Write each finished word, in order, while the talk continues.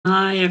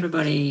Hi,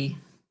 everybody.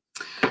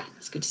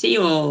 It's good to see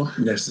you all.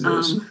 Yes, it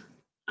is.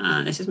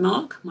 This is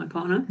Mark, my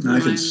partner. I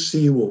can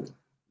see you all.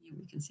 Yeah,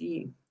 we can see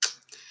you.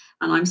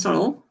 And I'm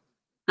Sorrel.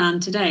 And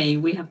today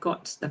we have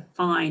got the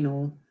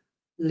final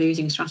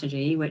losing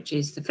strategy, which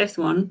is the fifth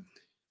one,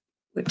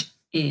 which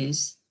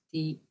is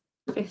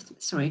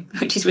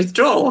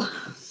withdrawal.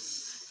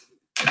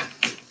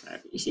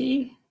 You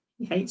see,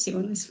 he hates it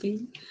when I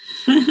speak.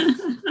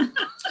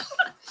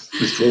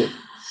 Withdrawal.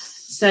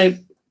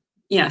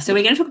 So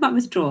we're going to talk about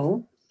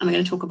withdrawal, and we're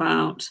going to talk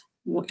about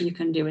what you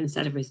can do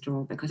instead of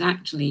withdrawal, because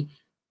actually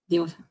the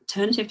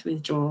alternative to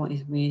withdrawal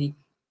is really,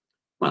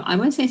 well, I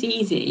won't say it's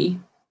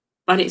easy,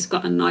 but it's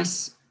got a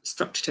nice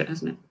structure to it,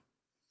 hasn't it?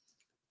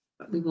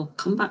 But we will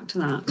come back to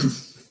that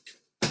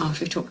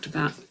after we've talked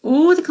about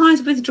all the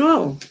kinds of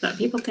withdrawal that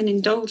people can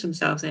indulge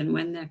themselves in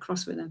when they're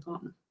cross with their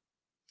partner.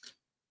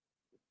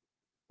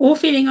 Or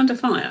feeling under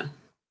fire,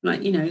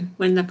 like,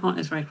 when their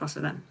partner's very cross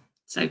with them.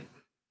 So,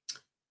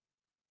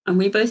 and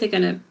we both are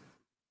going to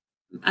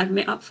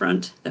admit up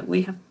front that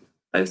we have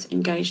both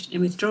engaged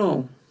in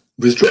withdrawal.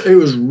 It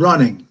was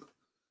running.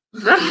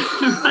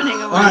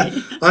 Running away.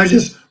 I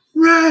just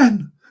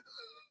ran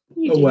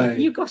away.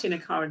 You got in a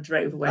car and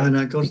drove away. And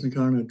I got in the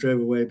car and I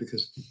drove away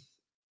because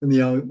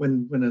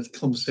when a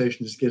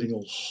conversation is getting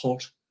all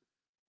hot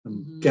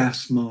and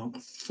gas mark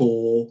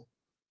 4.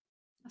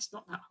 That's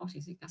not that hot,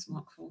 is it? Gas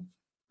mark 4.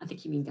 I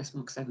think you mean gas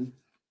mark 7.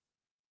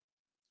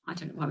 I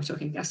don't know why we're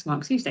talking gas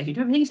marks these days. You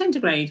do everything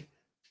centigrade.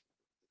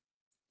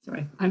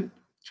 Sorry, I'm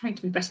trying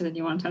to be better than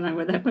you are, and I know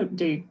where that won't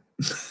do.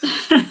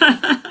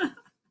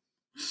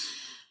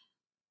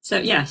 So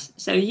yes,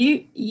 so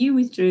you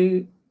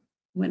withdrew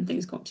when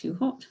things got too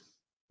hot,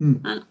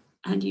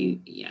 and you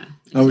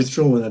I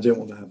withdraw when I don't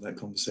want to have that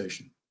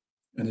conversation,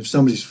 and if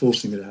somebody's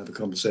forcing me to have a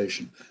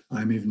conversation,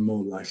 I'm even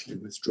more likely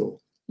to withdraw.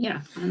 Yeah,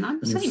 and I'm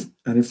the same.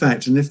 And in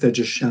fact, if they're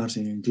just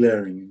shouting and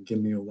glaring and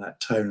giving me all that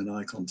tone and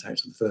eye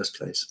contact in the first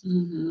place,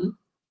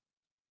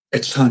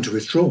 it's time to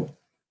withdraw.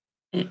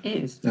 It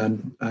is.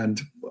 And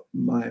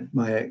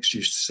my ex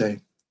used to say,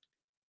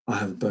 "I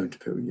have a bone to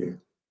pick with you."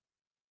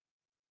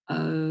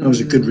 Oh. That was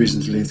a good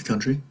reason to leave the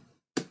country.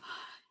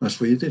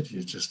 That's what you did.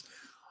 You just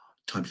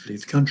time to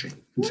leave the country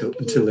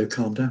until they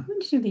calm down. When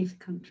did you leave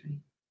the country?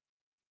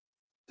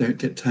 Don't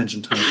get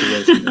tangential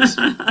away from this.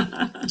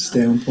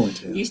 Stay on point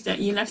here.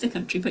 You left the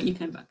country, but you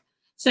came back.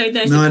 So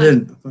there's no, I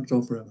didn't. I fucked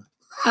off forever.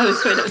 Oh,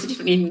 sorry, that was a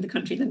different meaning of the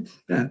country then.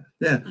 Yeah.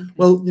 Okay.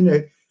 Well,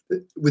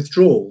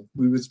 withdrawal.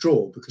 We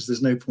withdraw because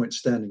there's no point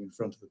standing in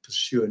front of a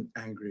pursuant,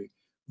 angry,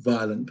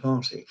 violent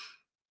party.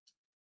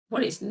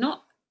 Well, it's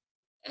not.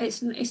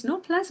 It's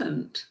not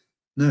pleasant.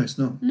 No, it's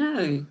not.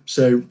 No.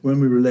 So when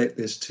we relate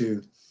this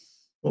to,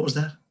 what was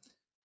that?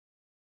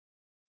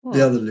 What?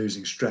 The other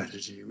losing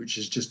strategy, which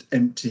is just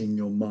emptying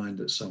your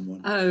mind at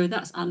someone. Oh,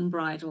 that's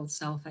unbridled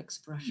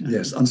self-expression.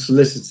 Yes,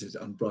 unsolicited,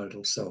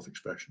 unbridled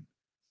self-expression.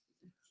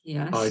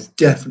 Yes. I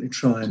definitely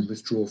try and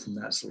withdraw from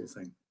that sort of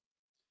thing.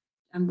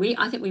 And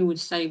I think we would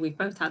say we've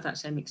both had that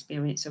same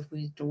experience of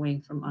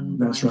withdrawing from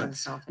unbridled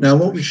self-expression. Now,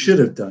 what we should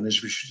have done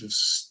is we should have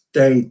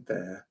stayed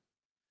there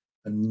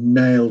and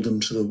nailed them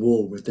to the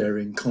wall with their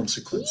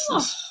inconsequences. You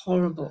are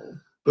horrible.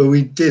 But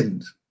we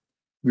didn't.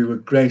 We were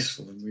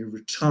graceful and we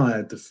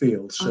retired the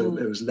field so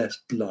there was less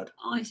blood.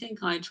 I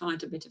think I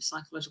tried a bit of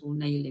psychological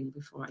nailing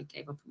before I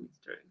gave up and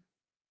withdrew.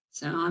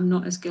 So I'm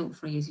not as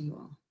guilt-free as you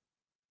are.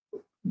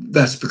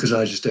 That's because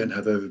I just don't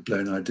have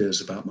overblown ideas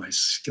about my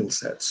skill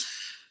sets.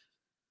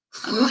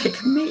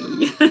 Like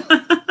me.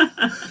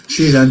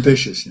 She's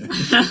ambitious,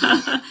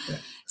 Yeah.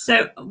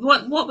 So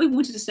what we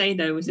wanted to say,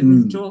 though, was that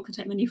withdrawal can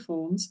take many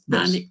forms,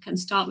 and it can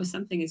start with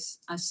something as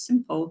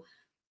simple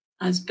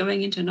as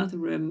going into another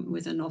room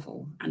with a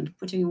novel and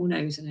putting your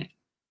nose in it,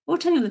 or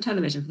turning on the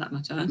television for that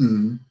matter.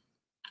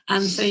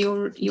 And so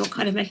you're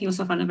kind of making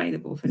yourself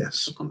unavailable for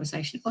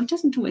conversation. Or it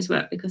doesn't always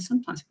work, because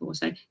sometimes people will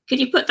say, "Could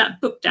you put that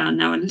book down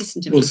now and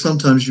listen to me?" Well,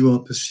 sometimes you are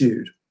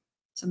pursued.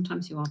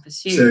 Sometimes you are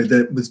pursued. So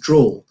the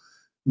withdrawal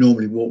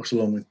normally walks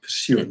along with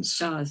pursuance.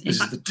 It does.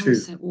 This is the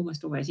two.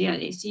 Almost always. Yeah,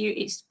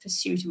 it's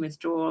pursuit and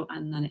withdrawal,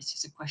 and then it's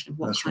just a question of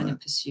what kind of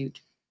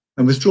pursuit.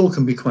 And withdrawal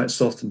can be quite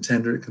soft and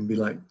tender. It can be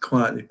like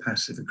quietly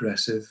passive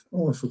aggressive.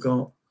 Oh, I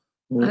forgot.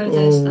 Or,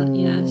 there's that.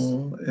 Yes.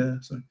 Yeah.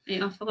 Sorry.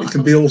 Yeah, I forgot. It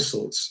can be all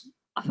sorts.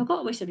 I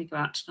forgot we said we go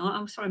out tonight.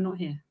 I'm sorry, I'm not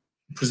here.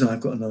 Because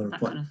I've got another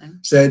appointment. Kind of thing.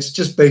 So it's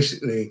just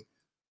basically,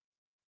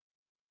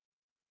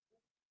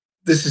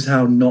 this is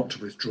how not to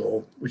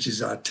withdraw, which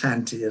is our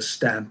tanty, a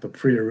stamp, a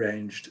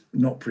prearranged,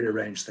 not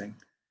prearranged thing.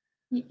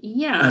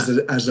 Yeah. As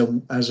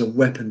a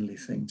weaponly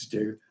thing to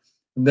do.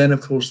 And then,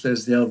 of course,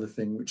 there's the other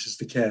thing, which is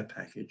the care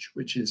package,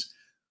 which is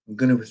I'm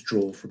going to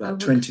withdraw for about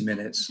 20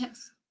 minutes.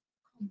 Let's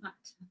come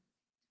back to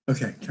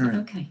Okay, carry on.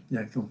 Okay.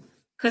 Yeah, go on.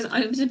 Because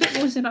I was a bit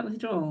more about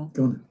withdrawal.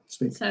 Go on,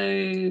 speak.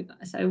 So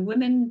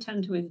women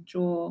tend to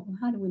withdraw. Well,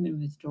 how do women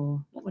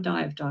withdraw? What would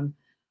I have done?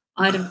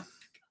 I'd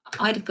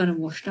have gone and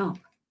washed up.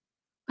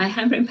 I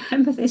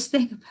remember this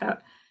thing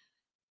about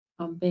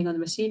being on the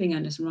receiving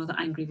end of some rather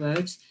angry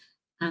words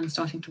and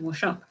starting to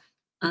wash up,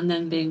 and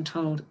then being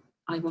told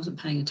I wasn't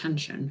paying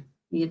attention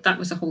Yeah, that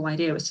was the whole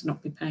idea, was to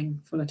not be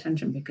paying full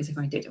attention, because if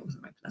I did, it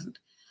wasn't very pleasant.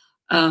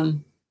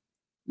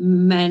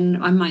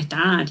 My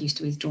dad used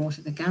to withdraw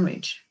to the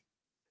garage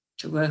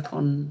to work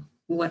on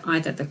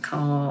either the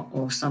car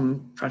or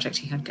some project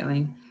he had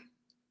going.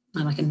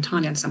 And I can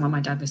entirely understand why my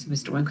dad was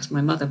withdrawing, because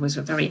my mother was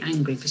a very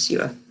angry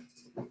pursuer.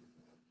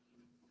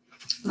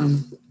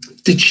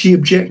 Did she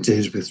object to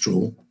his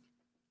withdrawal?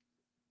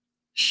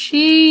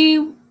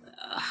 She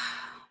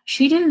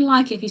didn't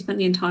like it if he spent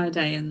the entire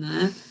day in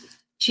there.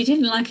 She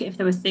didn't like it if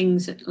there were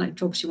things like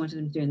jobs she wanted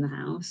him to do in the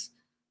house.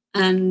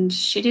 And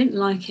she didn't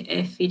like it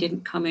if he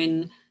didn't come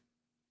in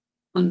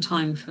on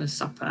time for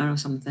supper or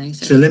something.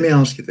 So let me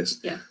ask you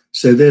this. Yeah.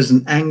 So there's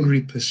an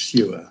angry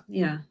pursuer.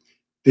 Yeah.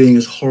 Being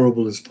as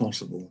horrible as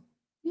possible.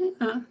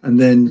 Yeah. And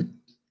then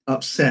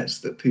upsets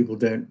that people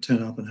don't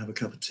turn up and have a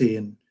cup of tea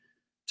and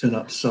turn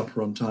up to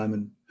supper on time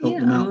and help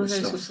them out with those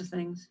stuff. Sorts of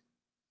things.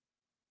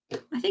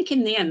 I think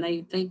in the end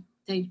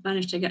they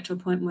managed to get to a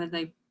point where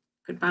they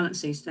could balance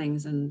these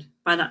things, and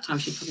by that time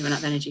she'd probably run out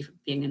of energy for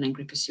being an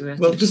angry pursuer.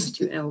 Well, she was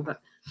too ill, but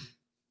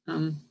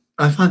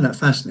I find that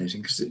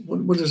fascinating, because what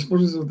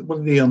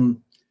are the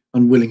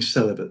unwilling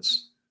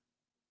celibates?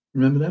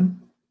 Remember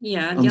them?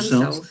 Yeah, the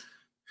unself,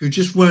 who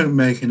just won't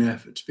make an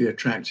effort to be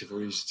attractive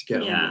or easy to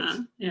get on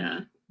with. Yeah.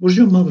 Was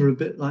your mother a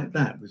bit like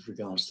that with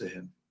regards to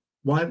him?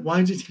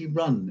 Why did he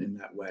run in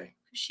that way?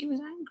 She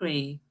was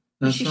angry.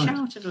 That's she right.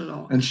 shouted a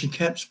lot, and she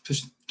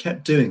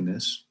kept doing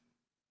this.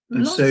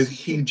 And so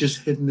he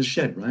just hid in the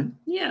shed, right?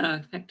 Yeah,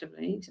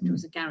 effectively, except it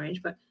was a garage.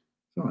 But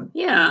right.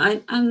 Yeah,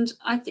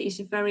 I think it's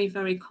a very,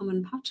 very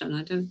common pattern.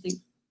 I don't think.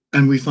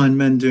 And we find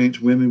men doing it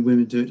to women,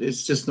 women do it.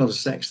 It's just not a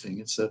sex thing.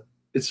 It's a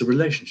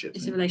relationship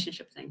thing. It's a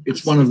relationship thing.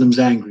 It's one of them's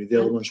angry,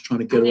 the other one's trying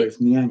to get away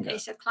from the anger.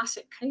 It's a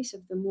classic case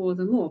of the more,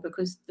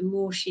 because the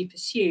more she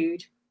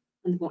pursued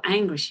and the more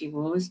angry she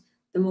was,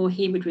 the more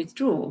he would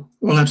withdraw.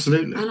 Well,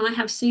 absolutely. And I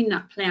have seen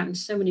that play out in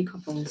so many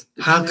couples.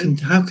 How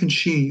can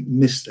she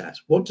miss that?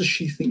 What does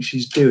she think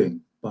she's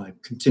doing by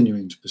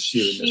continuing to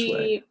pursue in this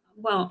way?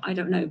 Well, I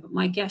don't know, but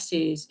my guess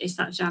is it's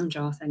that jam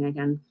jar thing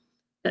again,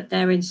 that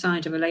they're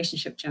inside a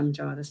relationship jam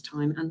jar this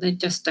time, and they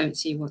just don't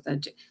see what they're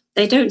doing.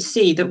 They don't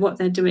see that what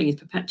they're doing is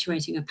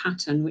perpetuating a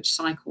pattern which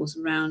cycles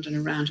around and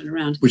around and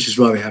around. Which is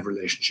why we have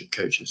relationship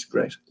coaches.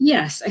 Great.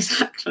 Yes,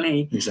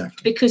 exactly.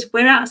 Exactly. Because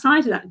we're outside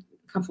of that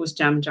couple's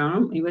jam jar,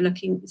 aren't we? We're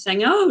looking,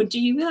 saying, "Oh, do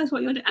you realise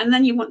what you're doing?" And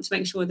then you want to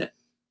make sure that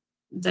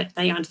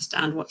they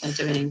understand what they're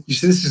doing. You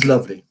see, this is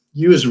lovely.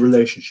 You as a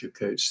relationship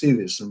coach see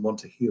this and want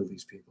to heal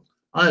these people.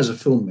 I, as a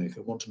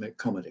filmmaker, want to make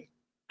comedy.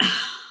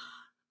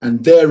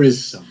 And there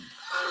is some.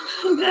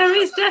 There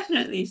is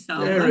definitely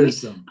some. There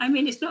is some. I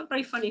mean, it's not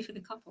very funny for the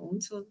couple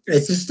until...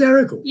 It's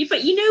hysterical.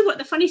 But you know what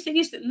the funny thing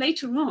is, that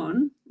later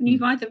on, when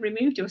you've either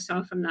removed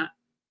yourself from that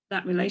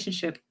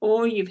relationship,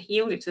 or you've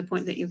healed it to the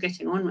point that you're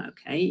getting on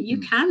okay, you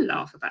can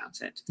laugh about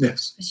it.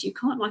 Yes. But you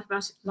can't laugh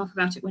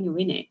about it when you're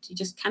in it. You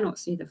just cannot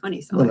see the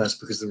funny side. Well, that's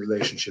because the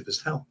relationship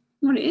is hell.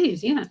 Well, it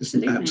is, yeah. It's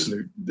an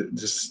absolute,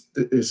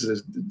 it's a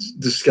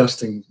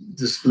disgusting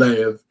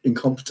display of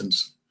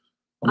incompetence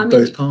on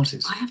both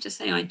parties. I have to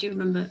say, I do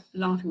remember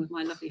laughing with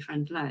my lovely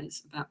friend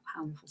Les about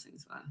how awful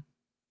things were.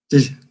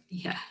 Did you?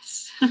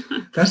 Yes.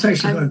 That's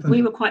actually quite funny.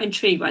 We were quite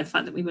intrigued by the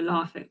fact that we were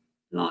laughing.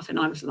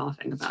 I was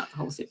laughing about the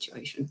whole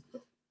situation.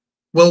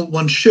 Well,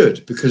 one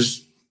should,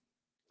 because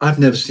I've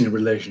never seen a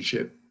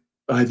relationship.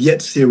 I've yet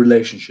to see a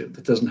relationship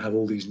that doesn't have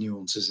all these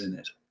nuances in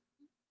it.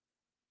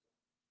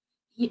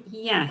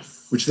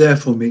 Yes. Which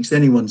therefore makes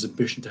anyone's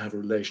ambition to have a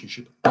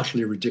relationship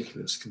utterly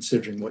ridiculous,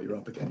 considering what you're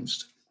up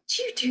against.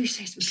 You do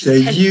say some so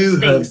you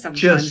have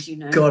just you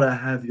know. got to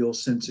have your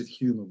sense of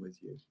humour with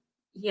you.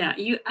 Yeah,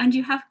 you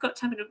have got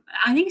to have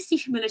I think it's the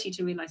humility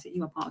to realise that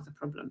you are part of the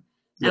problem.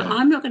 Now, Yeah.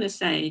 I'm not going to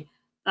say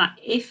that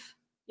if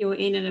you're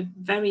in a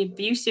very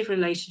abusive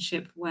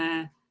relationship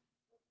where,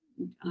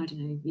 I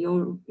don't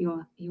know,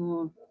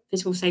 your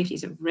physical safety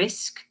is at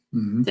risk,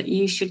 that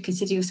you should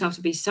consider yourself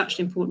to be such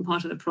an important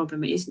part of the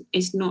problem.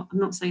 It's not. I'm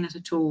not saying that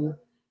at all.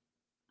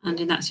 And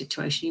in that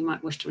situation, you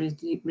might wish to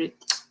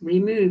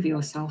remove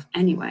yourself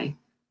anyway.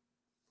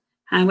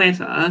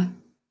 However,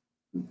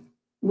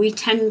 we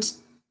tend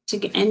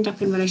to end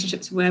up in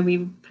relationships where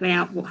we play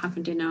out what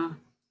happened in our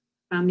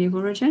family of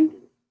origin.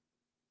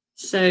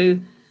 So,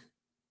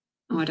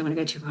 I don't want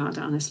to go too far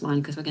down this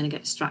line because we're going to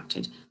get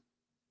distracted.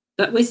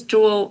 But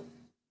withdrawal,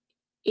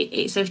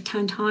 it's an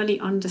entirely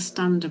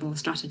understandable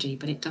strategy,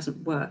 but it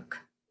doesn't work.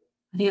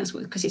 I think that's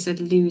because it's a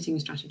losing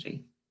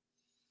strategy.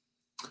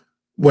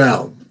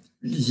 Well,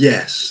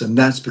 yes, and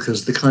that's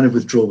because the kind of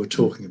withdrawal we're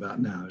talking about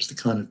now is the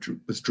kind of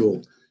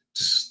withdrawal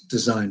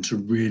designed to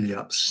really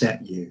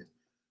upset you,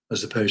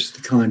 as opposed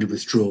to the kind of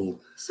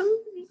withdrawal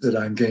that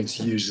I'm going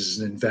to use as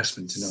an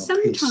investment in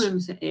our peace.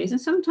 Sometimes it is,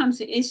 and sometimes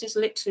it is just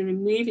literally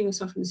removing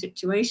yourself from the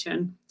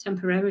situation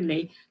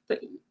temporarily,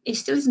 but it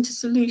still isn't a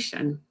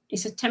solution.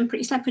 It's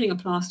it's like putting a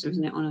plaster,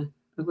 isn't it, on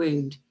a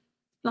wound.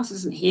 Plaster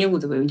doesn't heal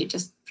the wound, it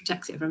just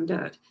protects it from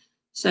dirt.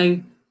 So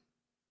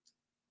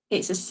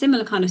it's a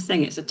similar kind of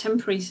thing. It's a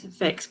temporary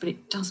fix, but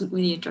it doesn't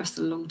really address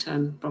the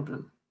long-term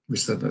problem. We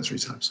said that 3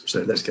 times,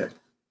 so let's go.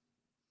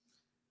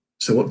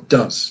 So what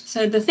does?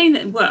 So the thing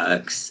that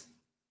works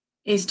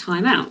is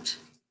timeout.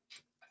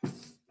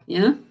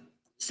 Yeah.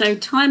 So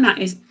timeout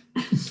is,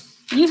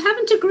 you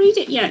haven't agreed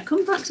it yet.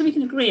 Come back so we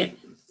can agree it.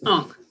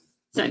 Oh,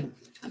 so,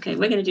 okay,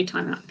 we're going to do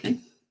timeout, okay?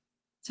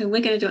 So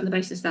we're going to do it on the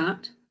basis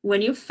that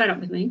when you're fed up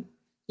with me,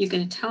 you're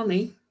going to tell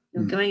me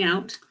you're going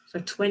out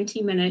for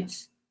 20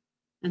 minutes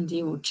and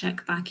you will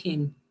check back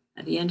in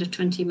at the end of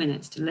 20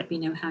 minutes to let me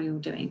know how you're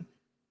doing.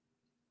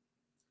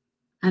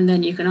 And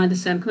then you can either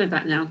say, I'm coming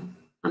back now.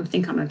 I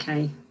think I'm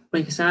okay. Or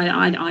you can say,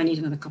 I need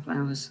another couple of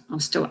hours. I'm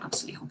still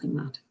absolutely hopping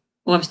mad.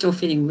 Or I'm still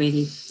feeling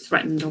really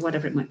threatened or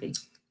whatever it might be.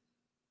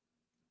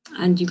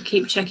 And you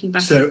keep checking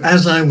back. So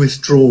as I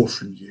withdraw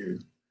from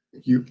you,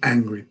 you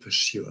angry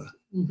pursuer,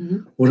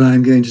 what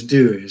I'm going to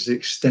do is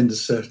extend a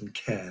certain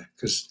care,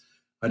 because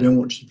I don't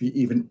want you to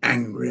be even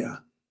angrier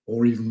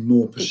or even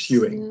more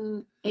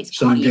pursuing.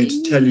 So I'm going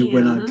to tell you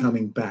when I'm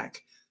coming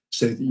back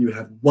so that you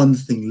have one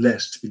thing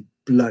less to be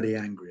bloody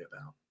angry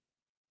about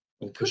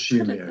or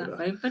pursue me over.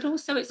 Way, but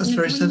also it's that's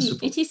very sensible.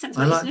 It is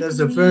sensible. I like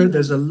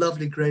there's a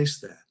lovely grace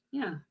there.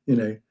 Yeah. You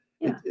know,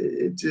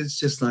 it's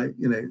just like,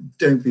 you know,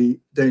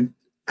 don't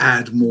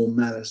add more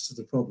malice to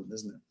the problem,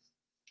 isn't it?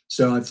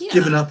 So I've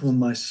given up on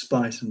my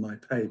spite and my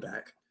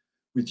payback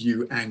with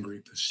you, angry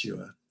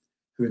pursuer,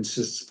 who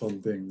insists upon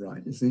being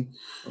right. You see,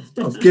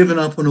 I've given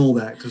up on all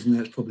that because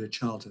that's probably a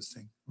childhood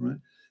thing, right?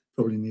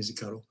 Probably needs a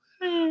cuddle.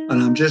 And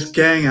I'm just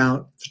going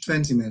out for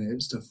 20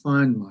 minutes to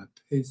find my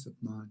peace of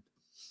mind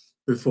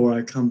before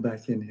I come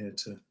back in here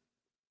to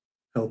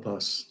help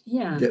us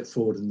get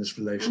forward in this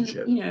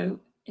relationship. And, you know,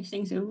 if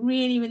things are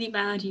really, really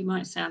bad, you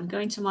might say, I'm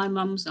going to my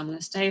mum's, I'm going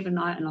to stay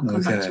overnight and I'll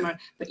come back tomorrow.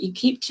 But you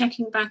keep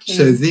checking back in.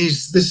 So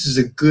this is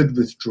a good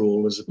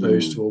withdrawal as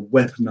opposed to a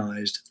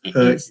weaponized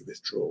hurt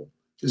withdrawal.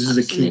 This is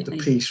a keep the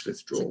peace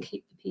withdrawal. It's a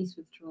keep the peace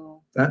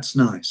withdrawal. That's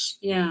nice.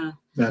 Yeah.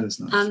 That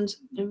is nice. And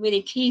the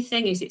really key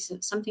thing is it's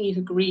something you've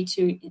agreed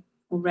to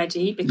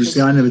already. Because you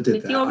see, I never did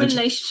that. With your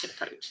relationship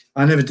coach.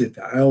 I never did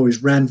that. I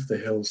always ran for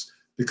the hills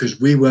because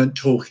we weren't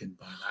talking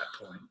by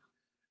that point.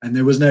 And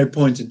there was no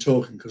point in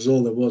talking because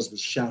all there was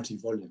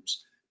shouty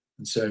volumes.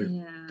 And so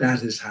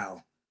that is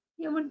how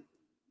one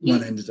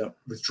ended up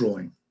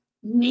withdrawing.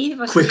 Neither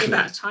of us knew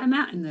about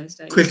timeout in those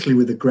days. Quickly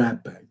with a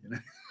grab bag, you know.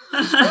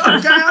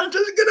 Okay, I'm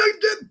just going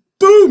to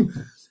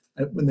boom!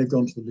 When they've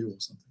gone to the loo or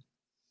something.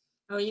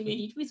 Oh, you mean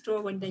you'd withdraw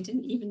when they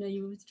didn't even know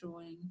you were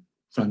withdrawing?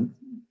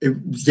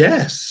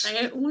 Yes.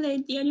 The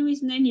only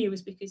reason they knew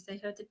was because they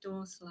heard the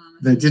door slam.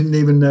 They didn't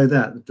even know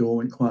that. The door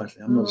went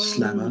quietly. I'm not a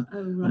slammer.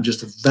 Right. I'm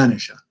just a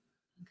vanisher.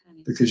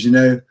 Because, you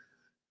know,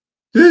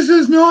 this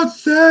is not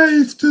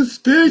safe to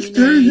speak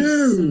to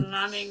you.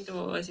 Slamming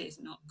doors is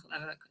not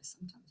clever because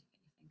sometimes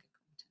you think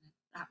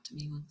it happened to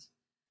me once.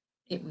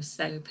 It was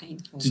so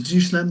painful. Did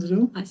you slam the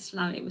door? I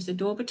slammed it. It was the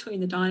door between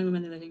the dining room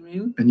and the living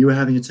room. And you were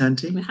having a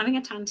tanty? We were having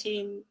a tanty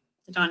in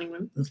the dining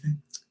room. Okay.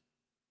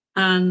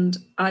 And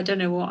I don't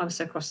know what I was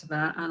so cross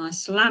about. And I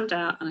slammed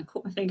out and I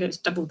caught my finger. It's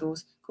double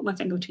doors. Caught my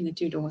finger between the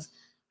two doors.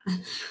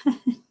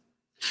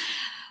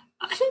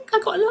 I think I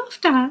got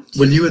laughed at.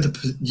 Well, you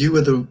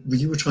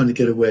were trying to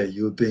get away.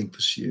 You were being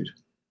pursued.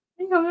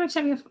 Yeah, we were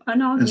having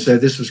an argument. And so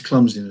this was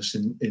clumsiness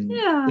in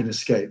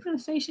escape.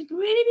 So you should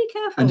really be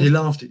careful. And he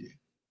laughed at you.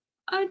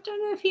 I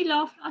don't know if he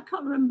laughed. I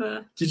can't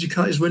remember. Did you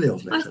cut his willy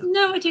off later?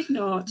 No, I did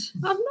not.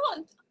 I'm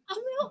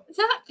not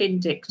that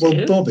vindictive.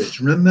 Well, Bobbit.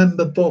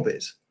 Remember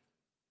Bobbit?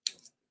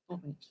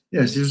 Bobbit.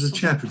 Yes, he was a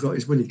chap who got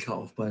his willy cut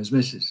off by his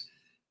missus,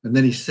 and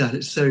then he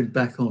sewed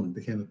back on and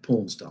became a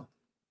porn star.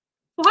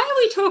 Why are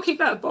we talking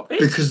about Bobbit?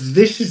 Because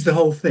this is the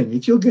whole thing.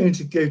 If you're going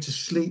to go to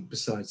sleep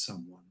beside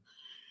someone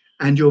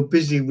and you're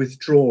busy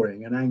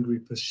withdrawing and angry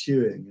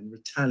pursuing and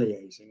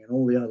retaliating and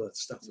all the other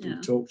stuff that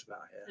we've talked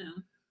about here,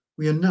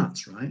 well, you're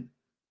nuts, right?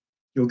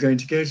 You're going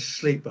to go to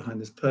sleep behind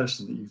this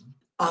person that you've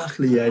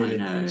utterly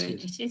alienated. I know,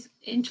 it is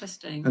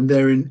interesting. And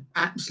they're in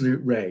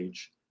absolute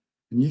rage.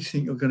 And you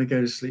think you're going to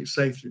go to sleep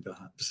safely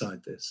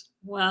beside this?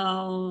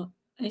 Well,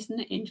 isn't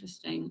it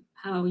interesting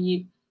how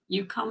you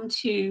come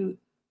to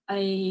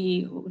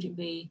what would it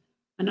be?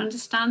 An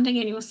understanding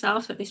in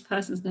yourself that this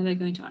person's never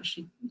going to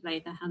actually lay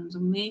their hands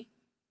on me.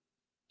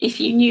 If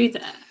you knew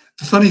that.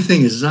 The funny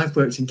thing is I've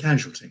worked in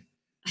casualty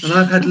and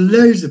I've had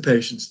loads of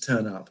patients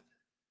turn up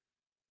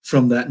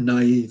from that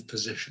naive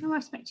position. No, I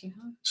expect you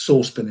have.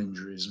 Saucepan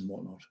injuries and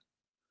whatnot.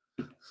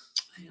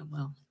 Yeah,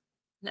 well,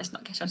 let's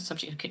not get on the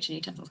subject of kitchen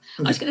utensils.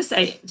 Okay. I was going to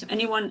say to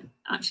anyone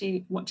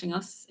actually watching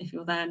us, if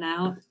you're there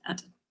now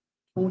at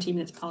 14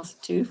 minutes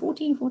past 2,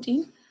 14,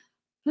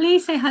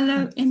 please say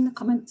hello in the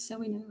comments so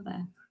we know you're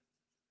there.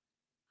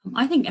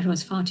 I think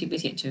everyone's far too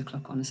busy at 2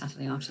 o'clock on a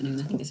Saturday afternoon.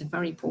 I think it's a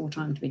very poor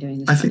time to be doing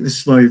this. I think this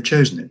is why we've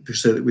chosen it,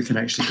 so that we can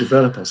actually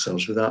develop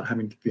ourselves without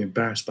having to be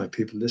embarrassed by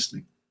people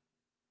listening.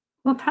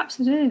 Well, perhaps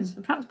it is.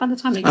 Perhaps by the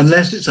time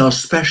unless it's our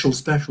special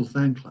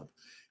fan club,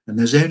 and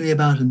there's only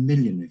about 1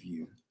 million of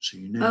you, so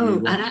you know. Oh,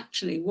 and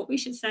actually, what we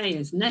should say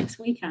is next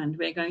weekend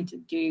we're going to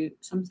do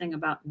something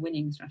about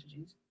winning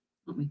strategies,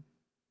 aren't we?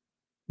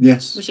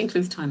 Yes. Which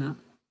includes timeout.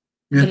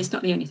 Yeah. But it's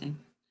not the only thing.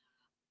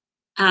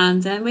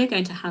 And then we're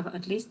going to have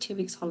at least 2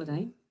 weeks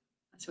holiday.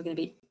 So we're going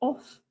to be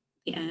off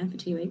the air for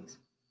 2 weeks.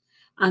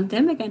 And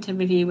then we're going to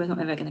review whether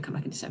we're ever going to come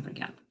back in December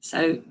again.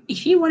 So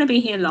if you want to be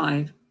here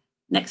live,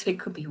 next week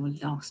could be your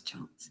last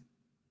chance.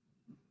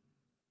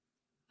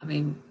 I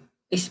mean,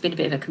 it's been a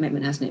bit of a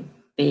commitment, hasn't it?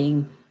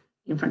 Being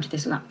in front of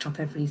this laptop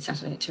every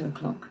Saturday at 2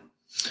 o'clock.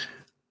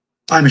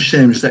 I'm a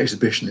shameless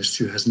exhibitionist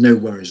who has no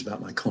worries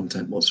about my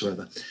content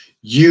whatsoever.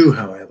 You,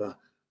 however,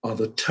 are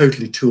the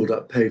totally tooled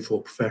up, paid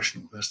for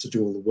professional who has to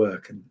do all the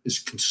work and is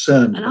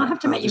concerned. And I'll have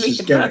to make you read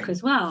the book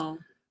as well.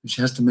 And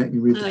she has to make me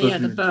read the book. Oh yeah,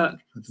 the book.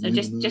 So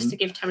just to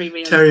give Terry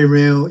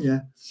Real,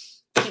 yeah.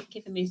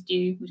 Give him his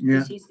due,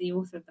 because he's the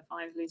author of the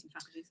 5 Losing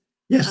Faculties.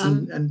 Yes,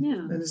 and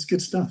it's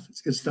good stuff.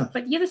 It's good stuff.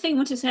 But the other thing I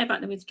want to say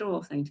about the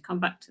withdrawal thing, to come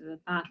back to the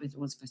bad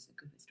withdrawal as opposed to the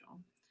good withdrawal,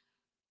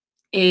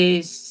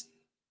 is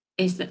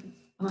that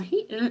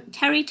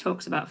Terry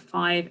talks about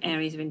 5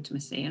 areas of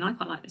intimacy, and I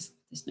quite like this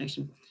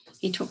notion.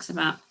 He talks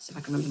about, so if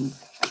I can remember,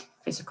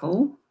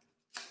 physical,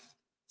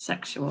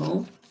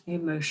 sexual,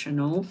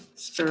 emotional,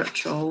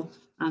 spiritual,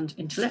 and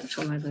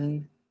intellectual, I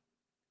believe.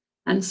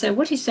 And so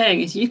what he's saying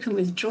is you can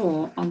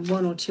withdraw on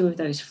 1 or 2 of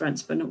those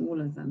fronts, but not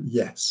all of them.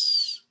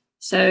 Yes.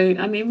 So,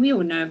 I mean, we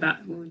all know about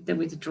the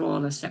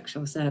withdrawal of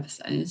sexual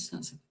services.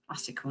 That's a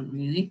classic one,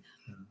 really.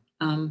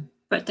 Yeah.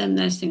 But then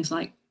there's things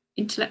like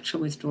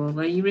intellectual withdrawal,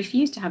 where you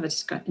refuse to have an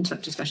intellectual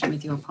discussion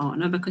with your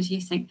partner because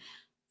you think,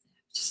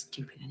 it's just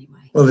stupid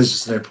anyway. Well, there's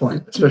just no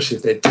point, especially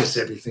if they diss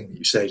everything that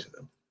you say to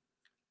them.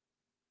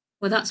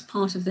 Well, that's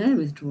part of their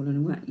withdrawal in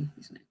a way,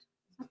 isn't it?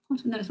 No,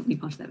 it's not really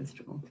part of their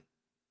withdrawal.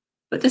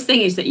 But the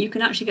thing is that you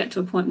can actually get to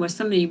a point where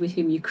somebody with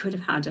whom you could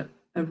have had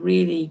a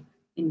really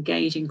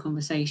engaging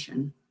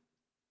conversation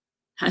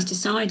has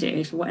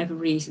decided, for whatever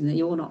reason, that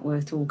you're not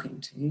worth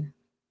talking to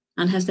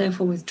and has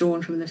therefore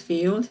withdrawn from the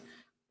field,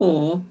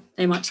 or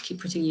they might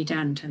keep putting you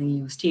down and telling you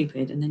you're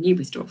stupid, and then you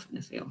withdraw from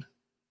the field.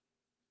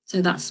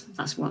 So that's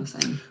one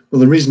thing.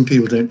 Well, the reason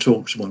people don't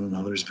talk to one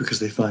another is because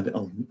they find it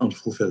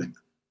unfulfilling.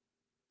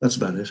 That's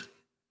about it.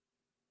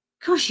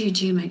 Gosh, you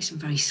do make some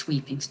very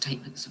sweeping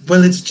statements.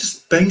 Well, it's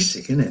just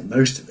basic, isn't it?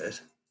 Most of it.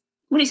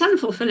 Well, it's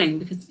unfulfilling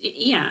because,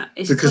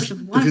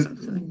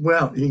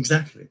 well,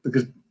 exactly.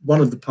 Because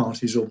one of the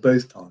parties or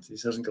both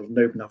parties hasn't got an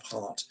open enough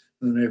heart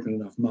and an open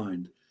enough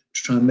mind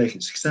to try and make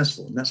it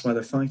successful. And that's why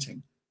they're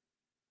fighting.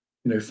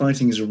 You know,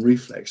 fighting is a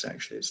reflex,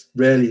 actually. It's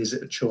rarely is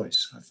it a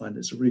choice. I find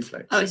it's a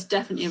reflex. Oh, it's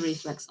definitely a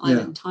reflex. I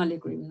entirely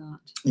agree with that.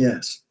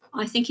 Yes.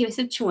 I think if it's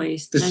a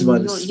choice, this then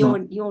is why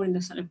you're in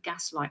the sort of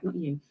gaslight, not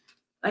you.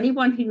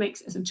 Anyone who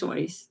makes it as a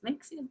choice,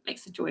 makes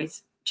the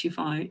choice to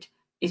fight,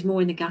 is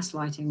more in the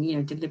gaslighting, you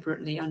know,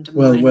 deliberately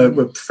undermining. Well,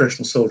 we're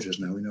professional soldiers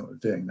now. We know what we're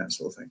doing, that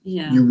sort of thing.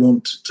 Yeah. You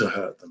want to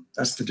hurt them.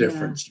 That's the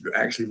difference. Yeah. You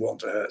actually want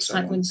to hurt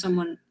someone. Like when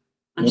someone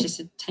manages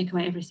to take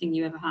away everything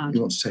you ever had.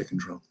 You want to take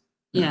control.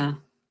 Yeah.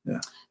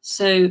 Yeah.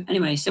 So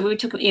anyway, so we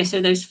took,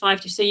 so those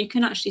 5, so you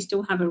can actually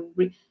still have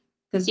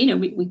because, you know,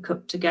 we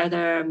cooked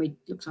together and we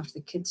looked after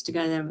the kids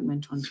together and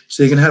went on.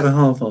 So you can have a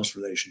half-assed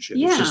relationship.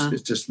 Yeah.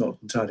 It's just not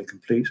entirely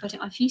complete. But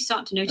if you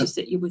start to notice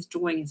that you're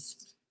withdrawing.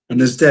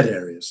 And there's dead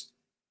areas.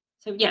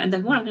 So, yeah, and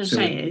then what I'm going to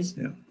say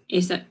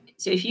is that,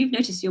 so if you've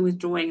noticed you're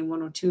withdrawing in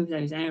 1 or 2 of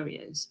those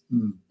areas,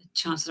 the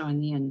chances are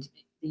in the end,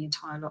 the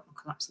entire lot will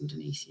collapse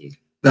underneath you.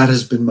 That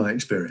has been my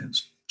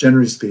experience.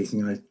 Generally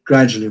speaking, I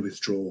gradually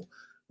withdraw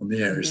on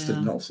the areas that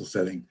are not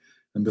fulfilling.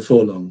 And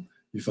before long,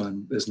 you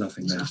find there's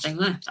nothing left. Nothing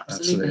left,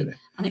 absolutely.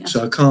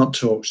 So I can't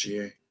talk to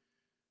you.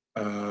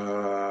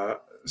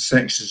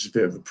 Sex is a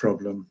bit of a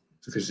problem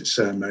because it's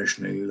so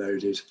emotionally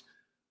loaded.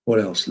 What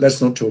else?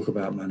 Let's not talk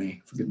about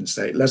money, for goodness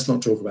sake. Let's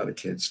not talk about the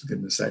kids, for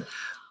goodness sake.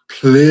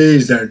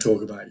 Please don't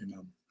talk about your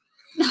mum.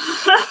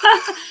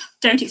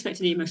 Don't expect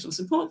any emotional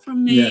support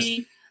from me.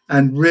 Yes.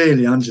 And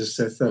really, I'm just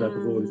so fed up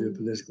with all of your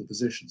political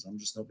positions. I'm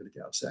just not going to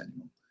get upset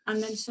anymore.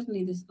 And then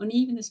suddenly, and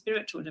even the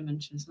spiritual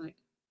dimensions, like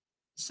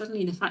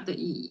suddenly the fact that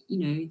you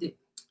know that,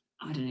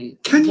 I don't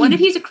know, one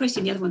of you's a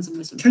Christian, the other one's a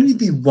Muslim. Can you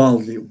be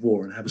wildly at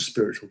war and have a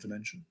spiritual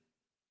dimension?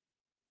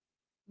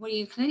 Well,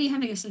 you're clearly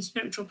having some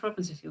spiritual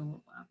problems if you're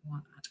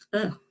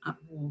at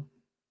war,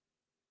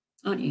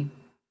 aren't you?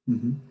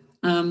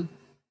 Mm-hmm.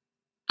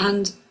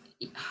 And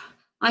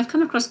I've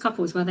come across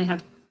couples where they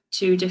have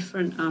 2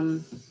 different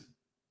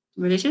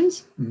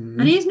religions, and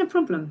it isn't a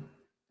problem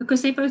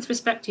because they both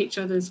respect each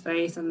other's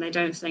faith and they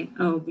don't think,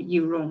 oh, but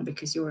you're wrong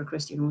because you're a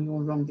Christian or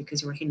you're wrong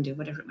because you're a Hindu,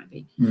 whatever it might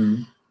be.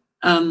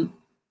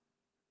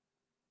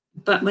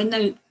 But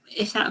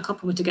if that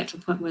couple were to get to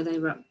a point where they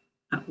were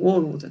at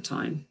war all the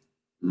time,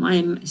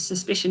 my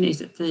suspicion is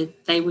that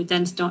they would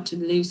then start to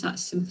lose that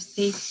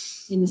sympathy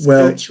in the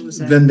spiritual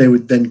zone. Then they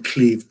would then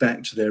cleave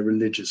back to their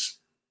religious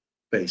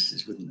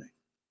bases, wouldn't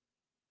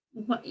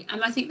they?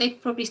 And I think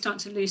they'd probably start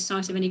to lose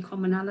sight of any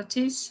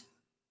commonalities.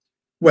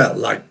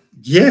 Well,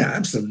 yeah,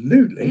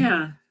 absolutely.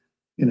 Yeah.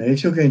 You know,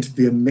 if you're going to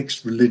be a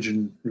mixed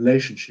religion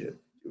relationship,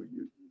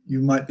 you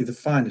might be the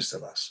finest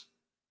of us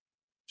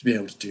to be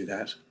able to do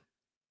that.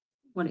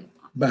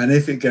 And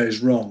if it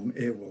goes wrong,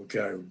 it will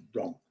go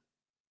wrong.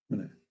 You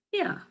know?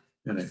 Yeah,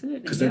 absolutely.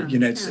 Because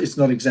it's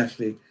not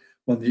exactly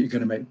one that you're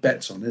going to make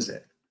bets on, is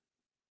it?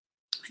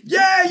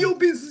 Yeah, you'll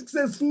be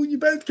successful. You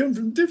both come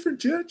from different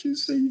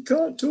churches, so you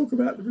can't talk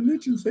about the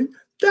religion thing.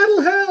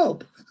 That'll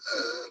help.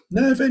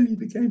 Now, if only you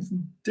became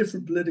from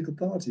different political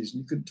parties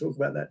and you couldn't talk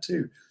about that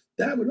too,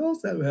 that would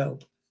also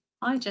help.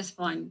 I just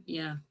find,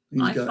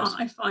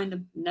 I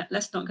find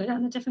let's not go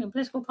down the different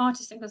political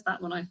parties thing, because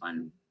that one I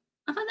find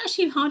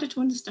actually harder to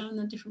understand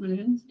than different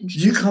religions.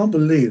 You can't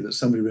believe that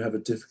somebody would have a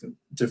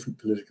different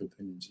political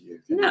opinion to you.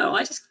 No,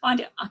 I just find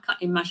it, I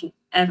can't imagine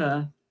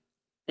ever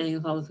being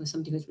involved with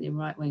somebody who's really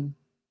right wing.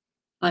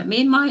 Like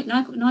me and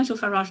Nigel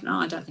Farage, no,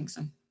 I don't think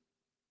so.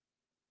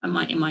 And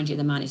mind you,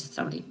 the man is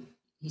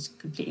he's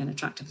completely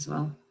unattractive as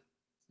well.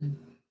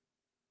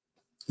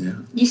 Yeah.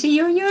 You see,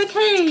 you're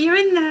okay. You're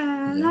in there.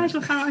 Yeah.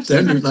 Nigel Farage.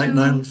 Don't look like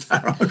Nigel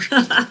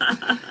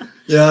Farage.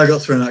 Yeah, I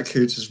got thrown out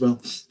Coots as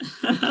well.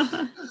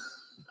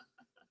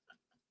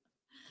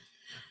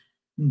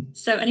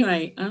 So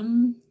anyway,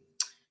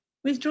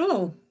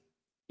 withdrawal.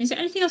 Is there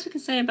anything else we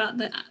can say about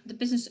the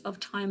business of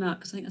timeout?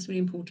 Because I think that's really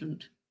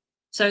important.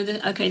 So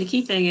the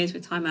key thing is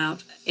with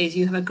timeout is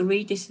you have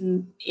agreed this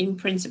in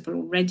principle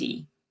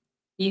already.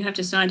 You have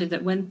decided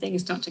that when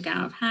things start to get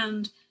out of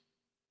hand,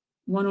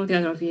 one or the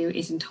other of you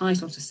is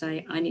entitled to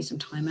say, I need some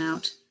time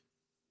out.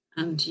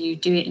 And you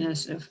do it in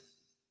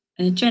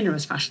a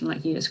generous fashion,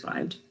 like you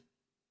described.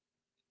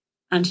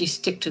 And you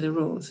stick to the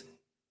rules.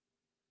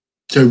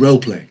 So role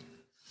play.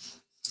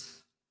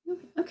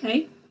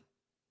 Okay.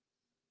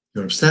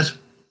 You're upset.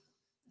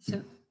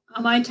 So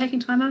am I taking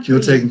time out?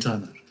 You're taking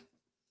time out.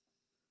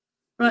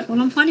 Right.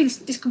 Well, I'm finding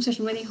this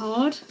conversation really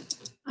hard.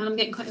 And I'm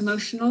getting quite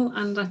emotional.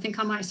 And I think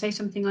I might say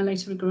something I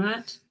later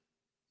regret.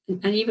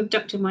 And you've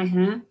abducted my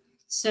hair.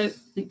 So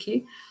thank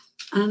you.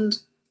 And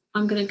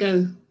I'm going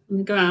to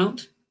go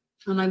out,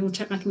 and I will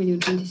check back in with you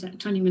in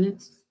 20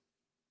 minutes.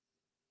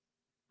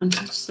 And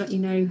just let you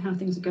know how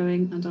things are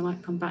going. And I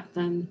might come back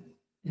then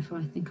if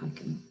I think I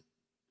can.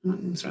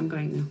 That's where I'm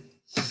going now.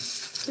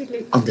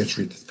 I'm going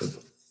to read this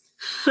book.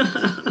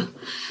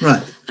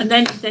 Right. And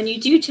then you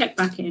do check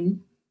back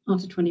in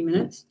after 20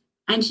 minutes.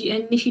 And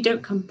if you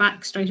don't come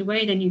back straight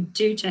away, then you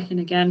do check in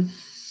again.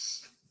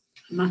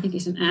 And I think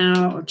it's an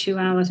hour or 2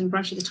 hours, and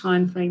gradually the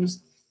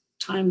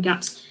time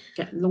gaps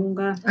get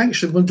longer.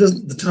 Actually, well,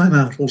 doesn't the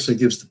timeout also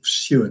gives the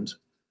pursuant,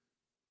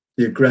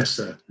 the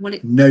aggressor,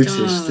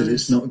 notice that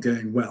it's not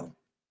going well?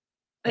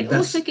 It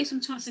also gives them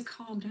a chance to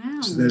calm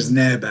down. So there's an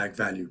airbag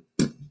value.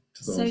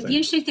 So the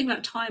interesting thing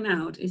about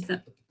timeout is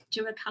that, do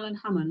you remember Callan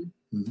Hammond?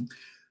 Mm-hmm. Do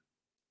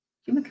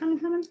you remember Callan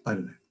Hammond? I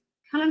don't know.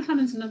 Callan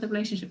Hammond's another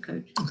relationship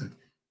coach. Okay.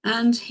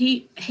 And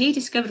he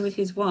discovered with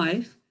his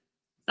wife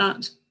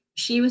that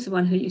she was the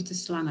one who used to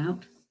slam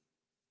out.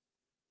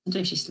 I don't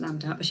know if she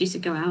slammed out, but she used to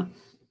go out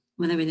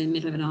when they were in the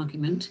middle of an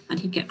argument, and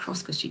he'd get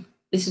cross because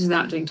this is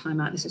without doing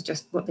timeout. This is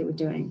just what they were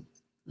doing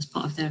as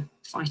part of their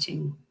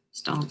fighting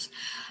stance.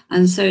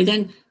 And so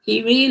then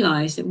he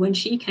realized that when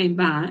she came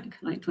back,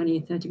 like 20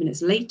 or 30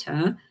 minutes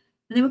later,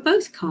 they were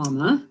both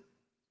calmer,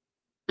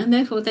 and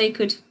therefore they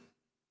could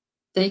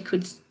be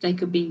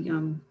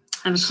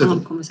have a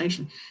calm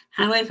conversation.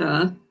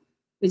 However,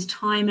 with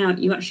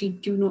timeout, you actually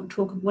do not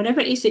talk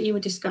whatever it is that you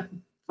were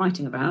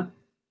fighting about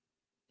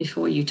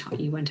before you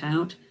went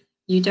out.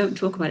 You don't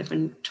talk about it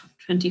for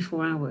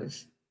 24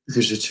 hours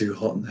because you're too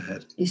hot in the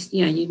head.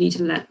 You need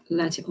to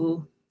let it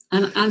all.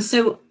 And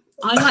so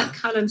I like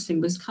Callan's thing,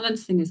 because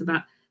Callan's thing is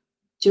about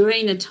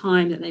during the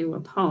time that they were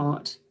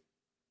apart,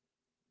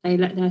 they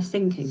let their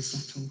thinking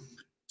settle.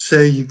 So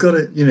you've got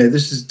to,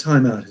 this is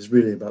timeout is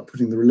really about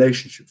putting the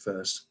relationship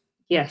first.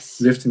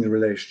 Yes. Lifting the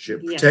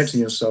relationship,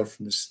 protecting yourself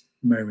from this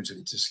moment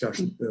of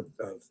discussion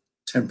of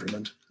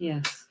temperament.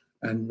 Yes.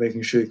 And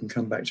making sure you can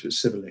come back to it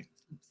civilly.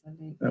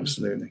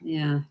 Absolutely.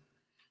 Yeah.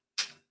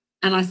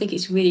 And I think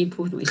it's really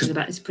important what you said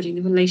about is putting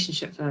the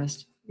relationship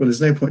first. Well,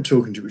 there's no point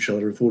talking to each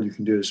other if all you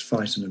can do is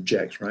fight and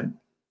object, right?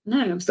 No,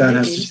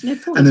 absolutely. There's no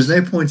point. And there's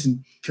no point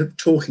in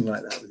talking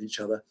like that with each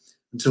other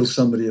until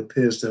somebody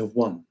appears to have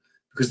won,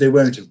 because they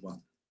won't have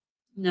won.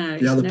 No.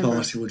 The other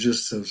party will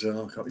just sort of say,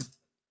 I can't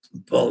be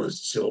bothered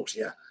to talk to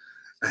you.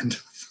 And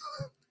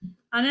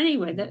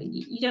anyway,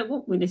 you don't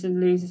want winners and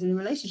losers in a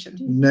relationship,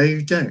 do you? No,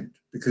 you don't,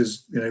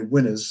 because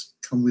winners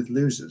come with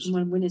losers.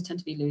 Well, winners tend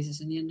to be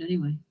losers in the end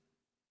anyway.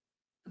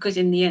 Because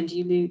in the end,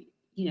 you lose,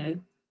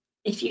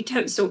 if you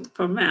don't sort the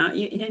problem out,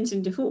 it ends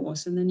in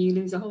divorce, and then you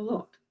lose a whole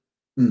lot.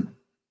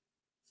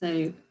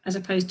 So as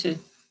opposed to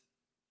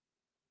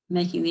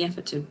making the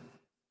effort to,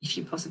 if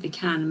you possibly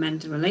can,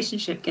 amend the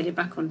relationship, get it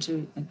back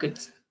onto a good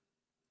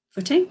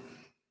footing,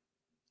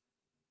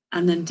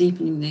 and then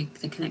deepening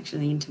the connection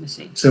and the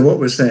intimacy. So what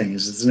we're saying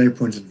is there's no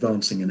point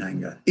advancing in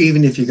anger,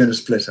 even if you're going to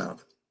split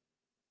up,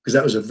 because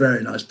that was a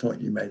very nice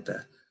point you made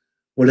there.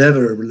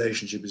 Whatever a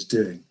relationship is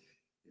doing,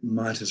 it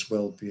might as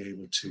well be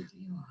able to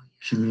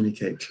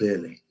communicate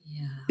clearly,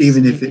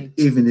 even if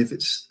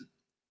it's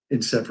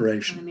in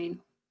separation. I mean,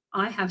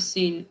 I have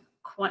seen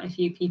quite a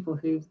few people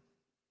who've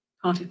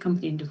parted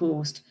company and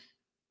divorced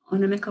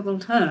on amicable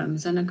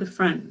terms and are good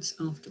friends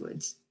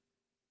afterwards.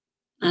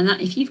 And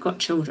that, if you've got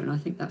children, I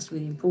think that's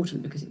really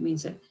important, because it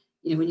means that,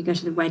 when you go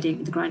to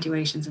the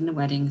graduations and the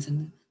weddings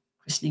and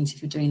the christenings,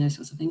 if you're doing those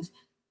sorts of things,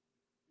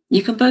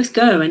 you can both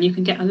go and you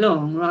can get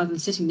along rather than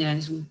sitting there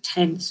as all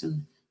tense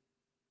and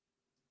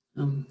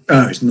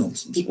it's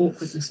nonsense. The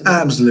awkwardness of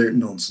absolute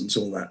nonsense,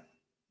 all that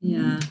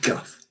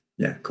guff.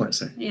 Yeah, quite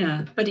so.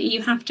 Yeah, but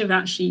you have to have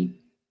actually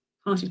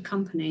parted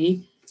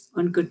company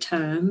on good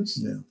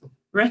terms,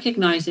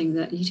 recognizing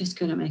that you just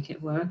couldn't make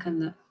it work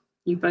and that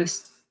you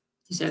both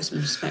deserve some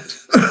respect,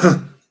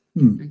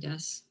 I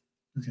guess.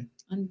 Okay.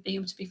 And being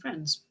able to be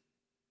friends.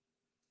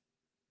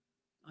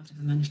 I've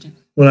never managed it.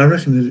 Well, I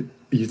reckon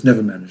that you've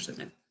never managed it.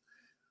 No.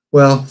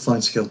 Well,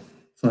 fine skill.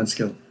 Fine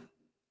skill.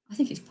 I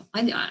think it's.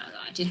 I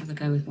did have a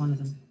go with one of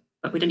them,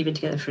 but we'd only been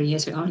together for a year,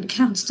 so it hardly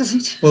counts, does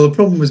it? Well, the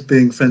problem was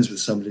being friends with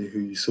somebody who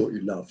you thought you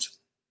loved,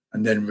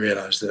 and then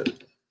realised that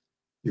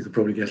you could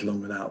probably get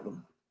along without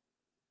them.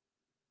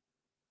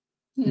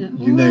 Yeah.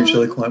 You know each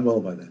other quite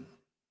well by then.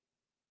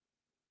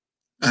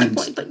 And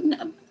but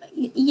no,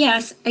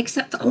 yes,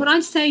 except what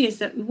I'd say is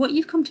that what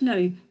you've come to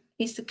know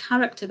is the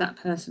character that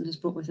person has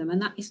brought with them,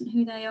 and that isn't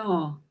who they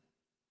are.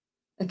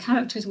 The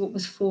character is what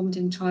was formed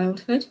in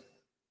childhood,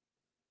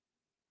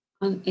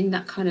 and in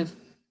that kind of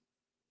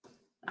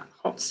that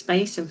hot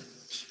space of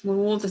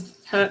all the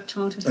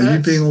childhood hurts. Are you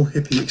being all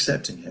hippie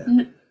accepting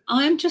here?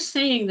 I'm just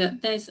saying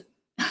that there's.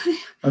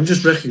 I'm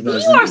just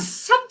recognising.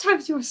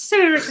 Sometimes you're so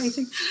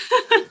irritating.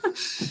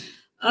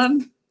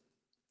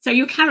 So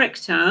your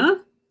character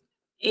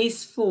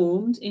is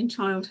formed in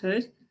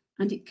childhood,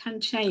 and it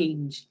can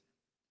change.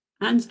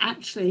 And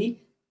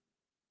actually,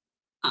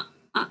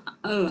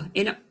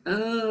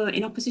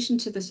 in opposition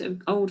to the sort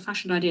of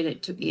old-fashioned idea that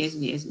it took years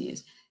and years and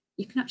years,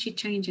 you can actually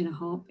change in a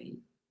heartbeat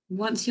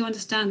once you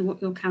understand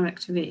what your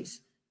character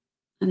is,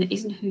 and it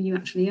isn't who you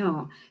actually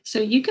are. So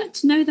you get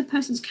to know the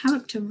person's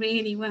character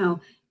really well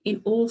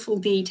in awful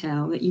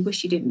detail that you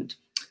wish you didn't.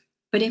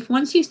 But if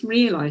once you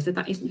realise that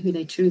that isn't who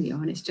they truly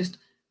are, and it's just,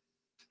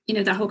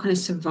 that whole kind of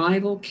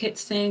survival kit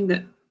thing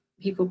that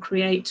people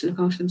create to look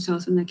after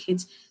themselves and their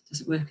kids,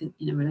 doesn't work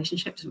in a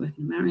relationship, doesn't work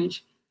in a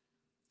marriage,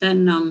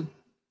 then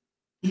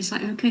it's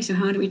like, okay, so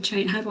how do I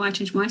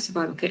change my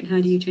survival kit, and how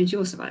do you change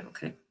your survival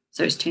kit?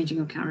 So it's changing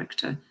your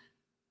character.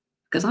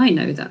 Because I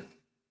know that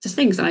the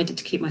things I did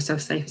to keep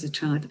myself safe as a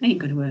child ain't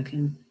going to work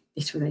in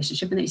this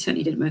relationship, and they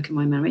certainly didn't work in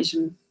my marriage,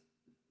 and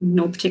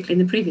nor particularly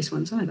in the previous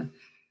ones either.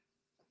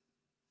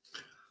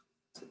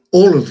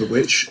 All of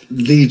which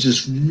leads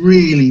us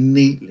really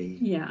neatly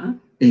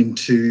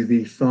into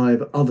the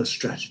 5 other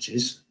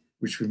strategies,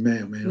 which we may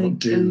or may not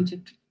do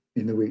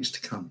in the weeks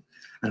to come.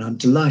 And I'm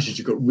delighted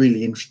you got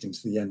really interesting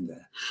to the end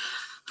there,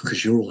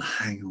 because you're all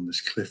hanging on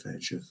this cliff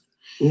edge of,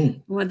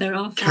 well, there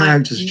are 5,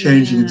 characters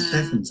changing in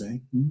seconds, eh?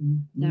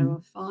 There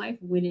are 5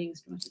 winning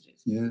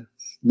strategies. Yeah.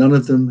 None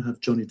of them have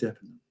Johnny Depp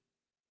in them.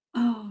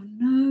 Oh,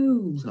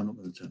 no. So I'm not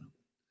going to turn up.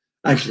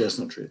 Actually, that's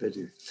not true. They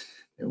do.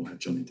 They all have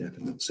Johnny Depp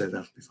in them, so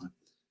that'll be fine.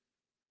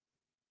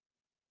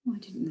 Oh,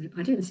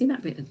 I didn't see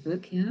that bit of the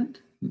book yet.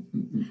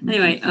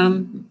 Anyway,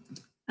 and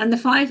the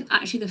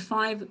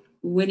 5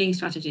 winning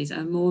strategies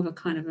are more of a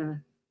kind of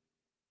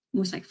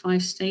almost like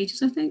 5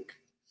 stages, I think.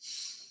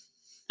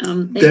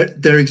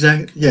 They're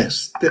exact.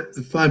 Yes,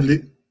 the 5.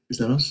 Is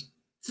that us?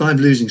 5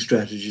 losing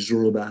strategies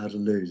are all about how to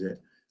lose it,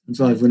 and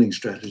 5 winning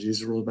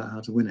strategies are all about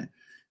how to win it.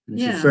 And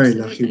if you're very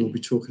lucky, we'll be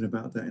talking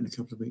about that in a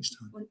couple of weeks'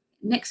 time. Well,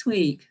 next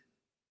week.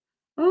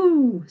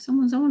 Oh,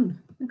 someone's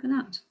on. Look at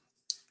that.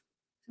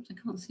 I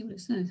can't see what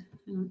it says.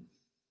 Hang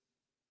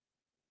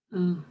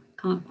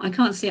on. I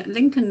can't see it.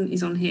 Lincoln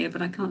is on here,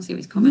 but I can't see what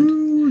his comment.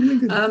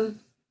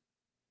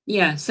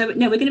 So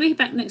no, we're going to be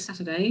back next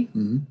Saturday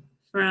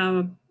for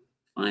our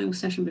final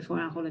session before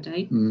our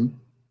holiday, and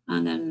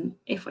then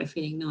if we're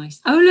feeling nice.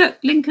 Oh look,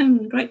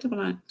 Lincoln, great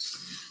double act.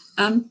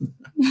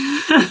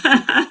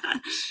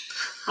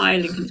 Hi,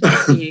 Lincoln. It's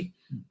nice to see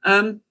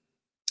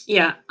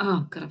you.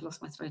 Oh God, I've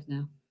lost my thread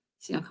now.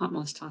 See, I can't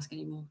multitask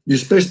anymore. You're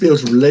supposed to be able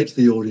to relate to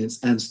the audience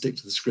and stick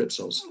to the script,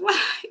 Soz.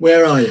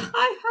 Where are you?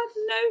 I had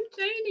no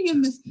training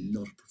in this.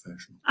 Not a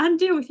professional. And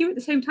deal with you at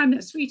the same time.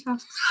 That's 3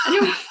 tasks.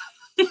 Anyway,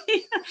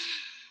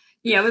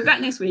 we're back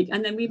next week,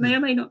 and then we may or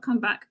may not come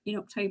back in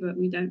October.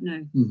 We don't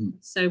know.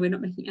 So we're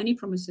not making any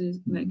promises.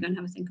 We're going to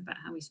have a think about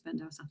how we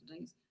spend our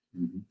Saturdays.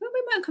 But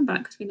we won't come back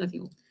because we love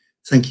you all.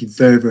 Thank you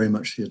very, very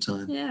much for your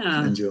time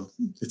and your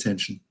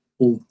attention.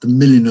 All the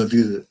million of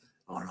you that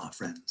are our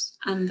friends.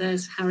 And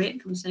there's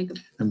Harriet, come say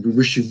goodbye. And we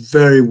wish you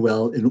very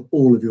well in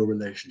all of your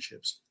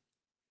relationships,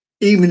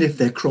 even if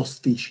they're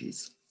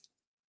cross-species.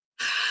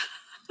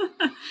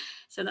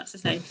 So that's to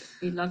say,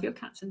 we love your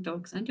cats and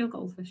dogs and your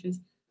goldfishes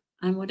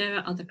and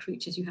whatever other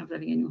creatures you have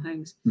living in your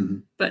homes,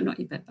 but not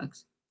your bed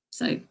bugs.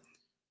 So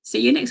see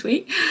you next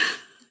week.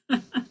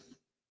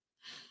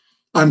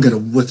 I'm going to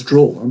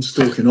withdraw. I'm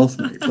stalking off,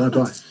 mate.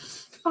 Bye-bye.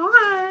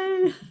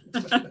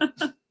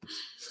 Bye.